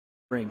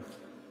Ring.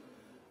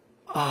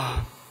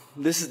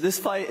 This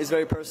fight is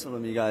very personal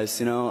to me, guys.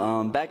 You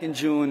know, back in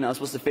June, I was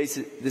supposed to face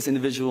this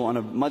individual on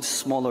a much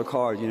smaller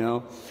card. You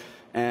know,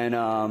 and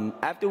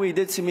after what he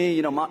did to me,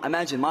 you know,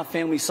 imagine my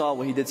family saw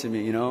what he did to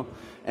me. You know,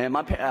 and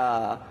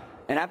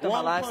and after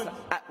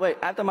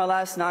my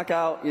last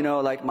knockout, you know,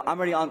 like I'm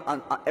already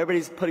on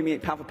everybody's putting me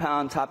pound for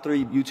pound top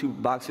 3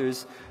 YouTube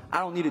boxers. I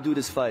don't need to do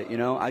this fight. You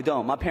know, I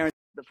don't. My parents.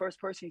 The first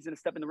person he's gonna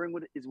step in the ring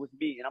with is with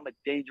me, and I'm a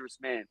dangerous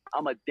man.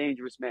 I'm a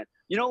dangerous man.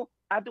 You know,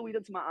 after what he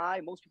did to my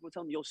eye, most people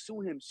tell me, "Yo, sue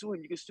him,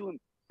 you can sue him."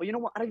 But you know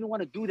what? I don't even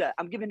want to do that.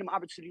 I'm giving him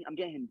opportunity. I'm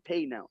getting him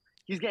paid now.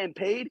 He's getting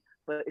paid,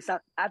 but it's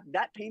not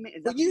that payment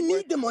is. But you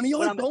need the money.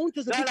 All don't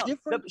is a big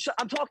difference.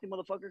 I'm talking,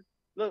 motherfucker.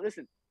 Look,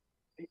 listen.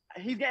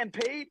 He's getting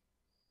paid,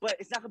 but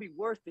it's not gonna be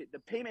worth it. The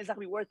payment is not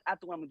gonna be worth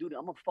after what I'm gonna do to him.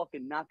 I'm gonna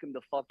fucking knock him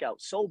the fuck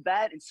out so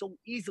bad and so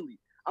easily.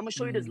 I'm gonna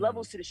show you there's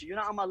levels to this shit. You're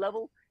not on my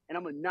level, and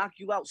I'm gonna knock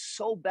you out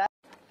so bad.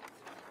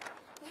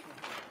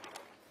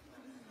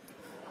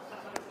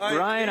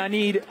 Ryan, I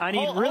need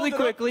really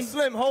quickly.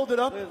 Slim, hold it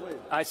up.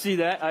 I see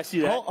that.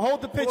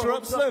 Hold the picture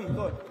up, Slim.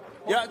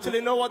 You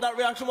actually know what that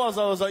reaction was?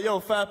 I was like, yo,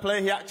 fair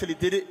play. He actually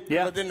did it.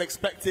 Yeah. I didn't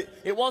expect it.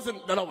 It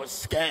wasn't that I was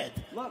scared.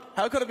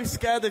 How could I be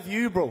scared of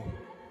you, bro?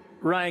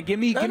 Ryan, give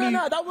me. No,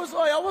 that was,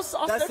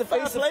 I said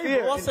fair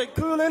play, bro. I said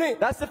cool, innit?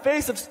 That's the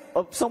face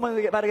of someone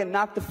about to get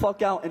knocked the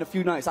fuck out in a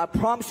few nights. I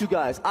promise you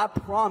guys. I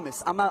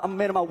promise. I'm a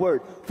man of my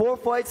word. 4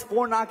 fights,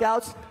 4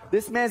 knockouts.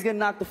 This man's getting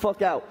knocked the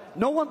fuck out.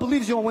 No one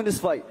believes you're gonna win this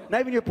fight.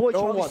 Not even your boy,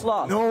 Charlie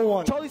Sloth. No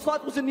one. Charlie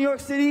Sloth was in New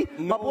York City.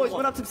 My boys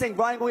went up to him saying,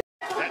 Ryan,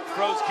 that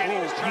throws Kenny.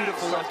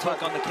 Beautiful left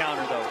hook on the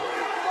counter, though.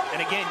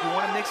 And again, you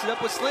want to mix it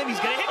up with Slim. He's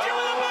gonna hit you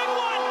with a big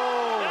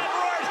one. That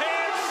right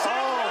hand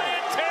sent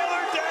Ryan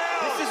Taylor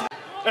down.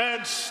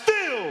 And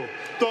still,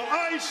 the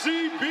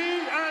ICB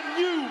and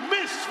you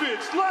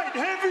Misfits Light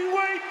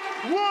Heavyweight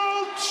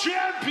World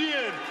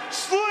Champion,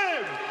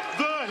 Slim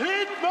the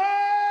Hitman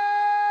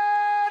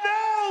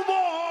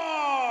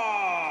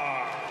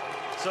Elmore.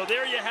 So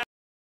there you have